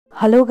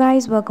Hello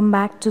guys, welcome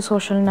back to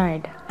Social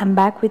Nerd. I'm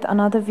back with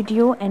another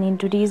video, and in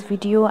today's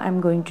video I'm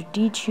going to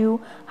teach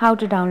you how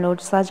to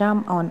download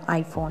Shazam on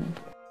iPhone.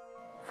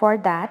 For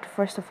that,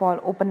 first of all,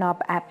 open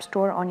up App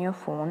Store on your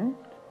phone.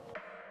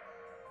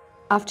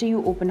 After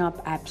you open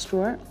up App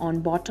Store, on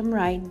bottom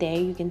right there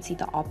you can see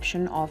the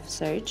option of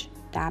search.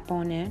 Tap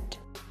on it.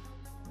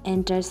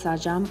 Enter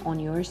Shazam on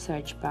your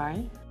search bar.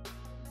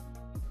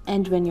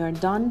 And when you're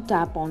done,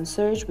 tap on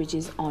search, which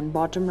is on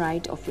bottom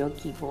right of your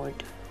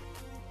keyboard.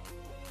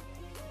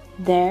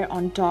 There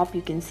on top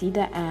you can see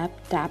the app,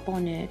 tap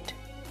on it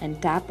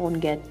and tap on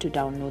get to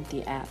download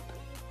the app.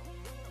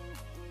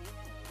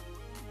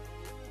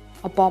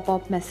 A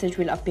pop-up message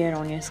will appear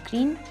on your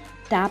screen,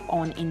 tap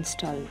on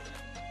install.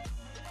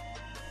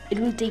 It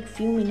will take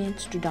few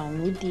minutes to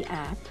download the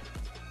app.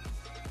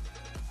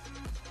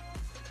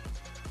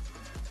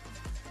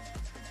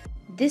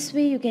 This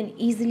way you can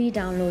easily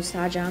download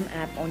Shazam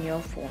app on your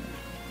phone.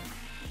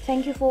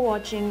 Thank you for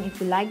watching.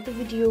 If you liked the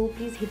video,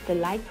 please hit the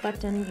like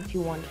button. If you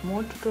want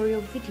more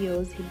tutorial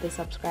videos, hit the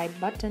subscribe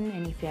button,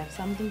 and if you have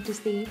something to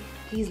say,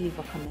 please leave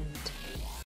a comment.